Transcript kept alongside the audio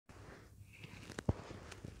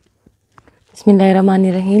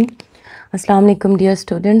Bismillahirrahmanirrahim. Assalamu alaikum dear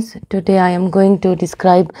students. Today I am going to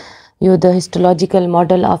describe you the histological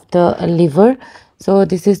model of the liver. So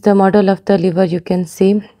this is the model of the liver. You can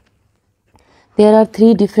see there are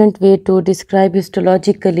three different ways to describe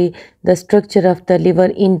histologically the structure of the liver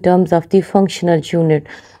in terms of the functional unit.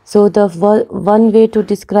 So the one way to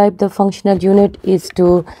describe the functional unit is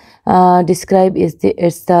to describe is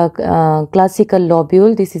the classical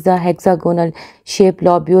lobule. This is a hexagonal shaped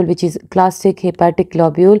lobule which is classic hepatic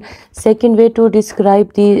lobule. Second way to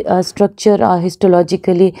describe the structure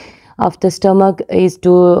histologically of the stomach is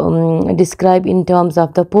to describe in terms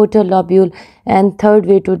of the portal lobule, and third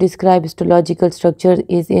way to describe histological structure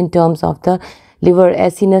is in terms of the liver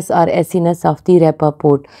acinus or acinus of the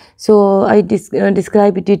Rappaport. So I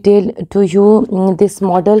describe in detail to you this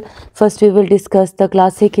model. First we will discuss the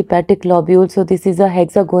classic hepatic lobule. So this is a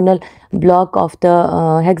hexagonal block of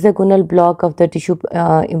the tissue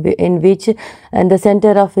in which and the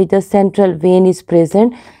center of which the central vein is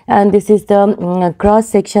present, and this is the cross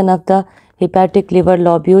section of the hepatic liver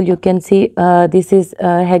lobule. You can see this is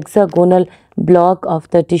a hexagonal block of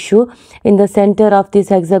the tissue. In the center of this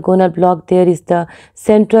hexagonal block there is the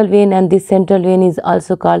central vein, and this central vein is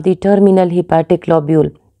also called the terminal hepatic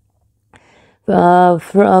lobule.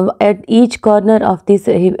 At each corner of this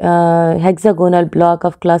hexagonal block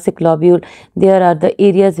of classic lobule there are the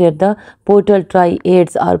areas where the portal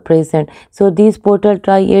triads are present. So these portal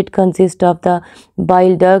triad consist of the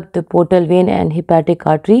bile duct, the portal vein and hepatic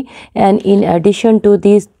artery, and in addition to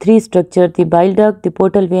these three structures, the bile duct, the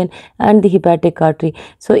portal vein and the hepatic artery,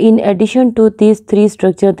 so in addition to these three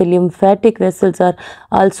structures the lymphatic vessels are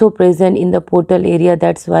also present in the portal area.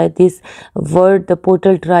 That's why this word the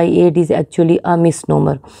portal triad is actually a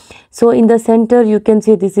misnomer. So in the center you can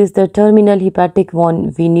see this is the terminal hepatic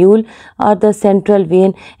venule or the central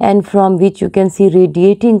vein, and from which you can see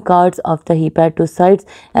radiating cards of the hepatocytes,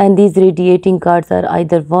 and these radiating cards are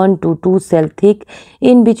either 1 to 2 cell thick.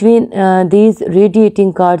 In between these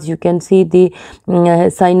radiating cards you can see the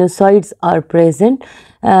sinusoids are present.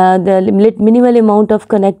 The minimal amount of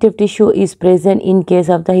connective tissue is present in case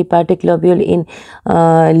of the hepatic lobule in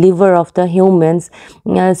liver of the humans.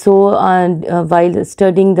 While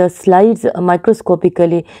studying the slides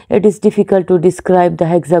microscopically, it is difficult to describe the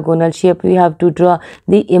hexagonal shape. We have to draw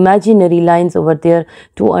the imaginary lines over there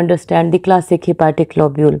to understand the classic hepatic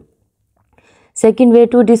lobule. Second way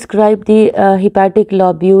to describe the hepatic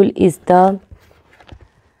lobule is the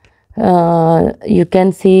you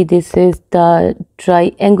can see this is the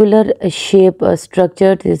triangular shape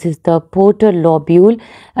structure. This is the portal lobule.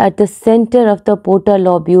 At the center of the portal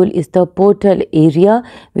lobule is the portal area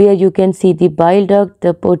where you can see the bile duct,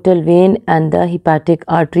 the portal vein and the hepatic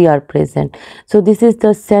artery are present. So this is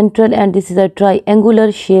the central, and this is a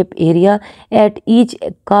triangular shape area. At each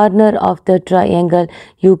corner of the triangle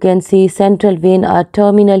you can see central vein or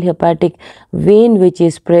terminal hepatic vein which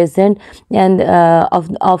is present, and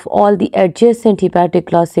of all the adjacent hepatic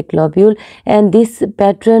classic lobule. And this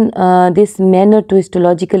pattern, this manner to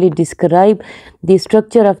histologically describe the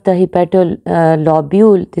structure of the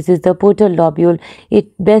hepatolobule, this is the portal lobule,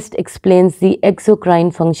 it best explains the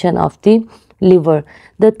exocrine function of the liver.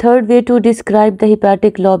 The third way to describe the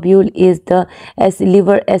hepatic lobule is the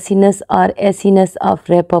liver acinus or acinus of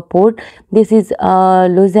Rappaport. This is a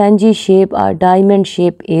lozenge shape or diamond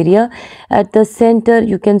shape area. At the center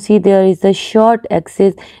you can see there is a short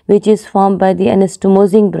axis which is formed by the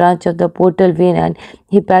anastomosing branch of the portal vein and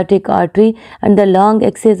hepatic artery, and the long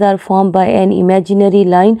axes are formed by an imaginary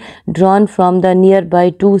line drawn from the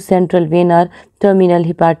nearby two central vein or terminal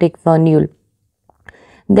hepatic venule.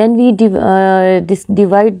 Then we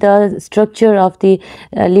divide the structure of the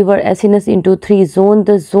liver acinus into three zones.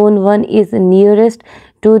 The zone 1 is nearest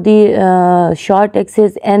to the short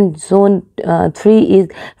axis, and zone 3 is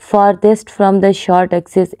farthest from the short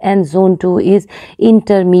axis, and zone 2 is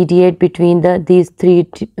intermediate between these three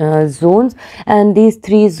zones. And these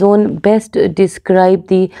three zones best describe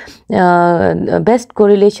the best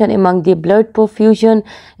correlation among the blood perfusion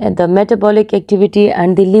and the metabolic activity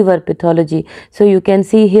and the liver pathology. So you can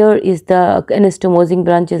see here is the anastomosing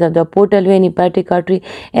branches of the portal vein, hepatic artery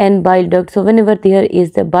and bile duct. So whenever there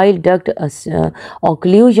is the bile duct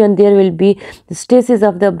occlusion, there will be stasis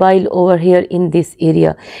of the bile over here in this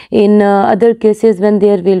area. In other cases, when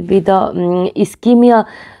there will be the ischemia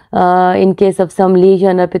in case of some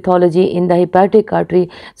lesion or pathology in the hepatic artery,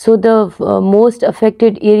 so the most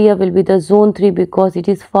affected area will be the zone 3 because it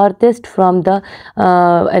is farthest from the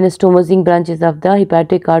anastomosing branches of the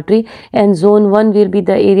hepatic artery, and zone 1 will be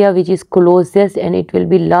the area which is closest and it will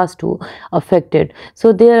be last to affected.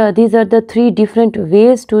 So these are the three different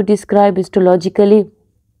ways to describe histologically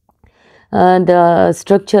the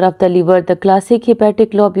structure of the liver, the classic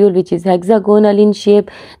hepatic lobule, which is hexagonal in shape,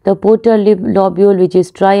 the portal lobule, which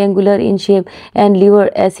is triangular in shape, and liver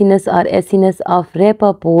acinus or acinus of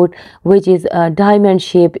Rappaport, which is a diamond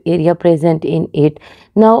shaped area present in it.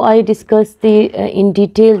 Now I discuss in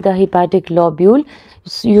detail the hepatic lobule.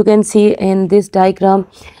 So you can see in this diagram,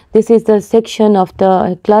 this is the section of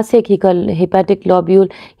the classic hepatic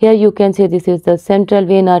lobule. Here you can see this is the central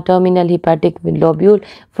vein or terminal hepatic lobule,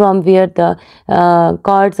 from where the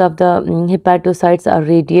cords of the hepatocytes are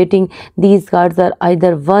radiating. These cords are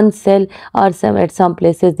either one cell or at some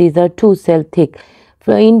places these are 2 cell thick.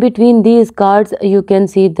 In between these cords you can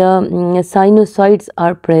see the sinusoids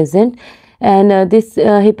are present, and this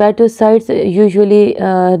hepatocytes usually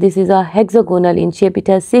this is a hexagonal in shape. It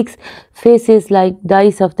has 6 faces like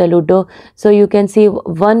dice of the Ludo. So you can see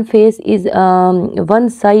one face is one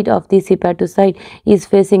side of this hepatocyte is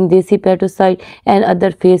facing this hepatocyte, and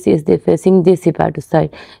other face is facing this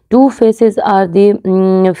hepatocyte. 2 faces are the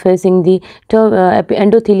facing the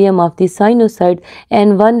endothelium of the sinusoid,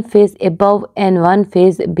 and one face above and one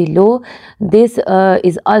face below this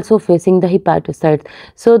is also facing the hepatocytes.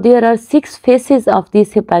 So there are 6 faces of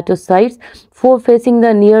these hepatocytes, 4 facing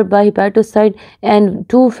the nearby hepatocyte and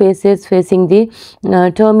 2 faces facing the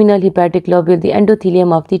terminal hepatic lobule, the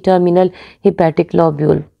endothelium of the terminal hepatic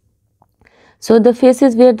lobule. So the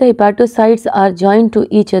faces where the hepatocytes are joined to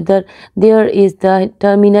each other, there is the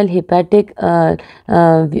terminal hepatic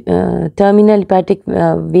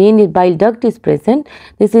vein bile duct is present.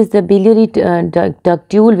 This is the biliary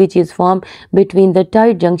ductule which is formed between the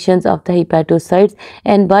tight junctions of the hepatocytes,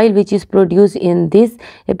 and bile which is produced in this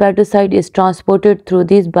hepatocyte is transported through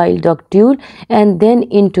this bile ductule and then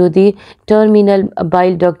into the terminal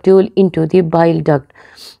bile ductule into the bile duct.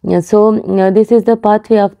 So this is the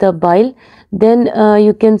pathway of the bile. Then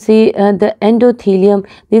you can see the endothelium.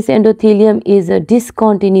 This endothelium is a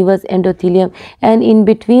discontinuous endothelium, and in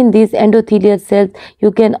between these endothelial cells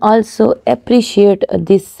you can also appreciate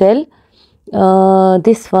this cell,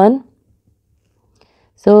 this one.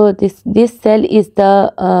 So this cell is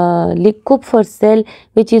the Kupfer cell,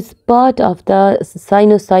 which is part of the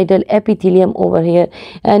sinusoidal epithelium over here,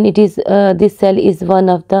 and it is this cell is one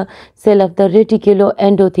of the cell of the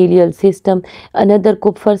reticuloendothelial system. Another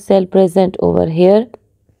Kupfer cell present over here.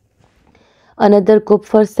 Another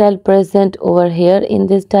Kupfer cell present over here in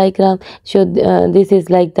this diagram. So this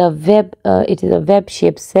is like the web. It is a web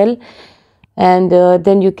shaped cell. And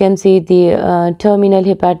then you can see the terminal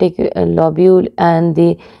hepatic lobule and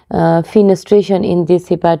the fenestration in this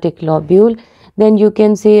hepatic lobule. Then you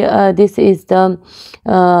can see this is the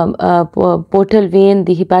portal vein,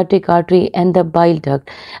 the hepatic artery and the bile duct,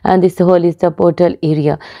 and this whole is the portal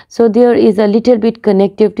area. So there is a little bit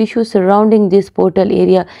connective tissue surrounding this portal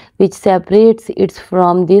area which separates it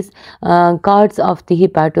from these cords of the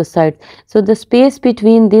hepatocytes. So the space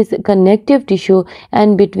between this connective tissue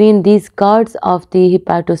and between these cords of the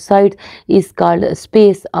hepatocytes is called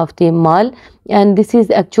space of the Mal, and this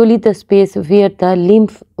is actually the space where the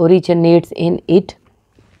lymph originates in it.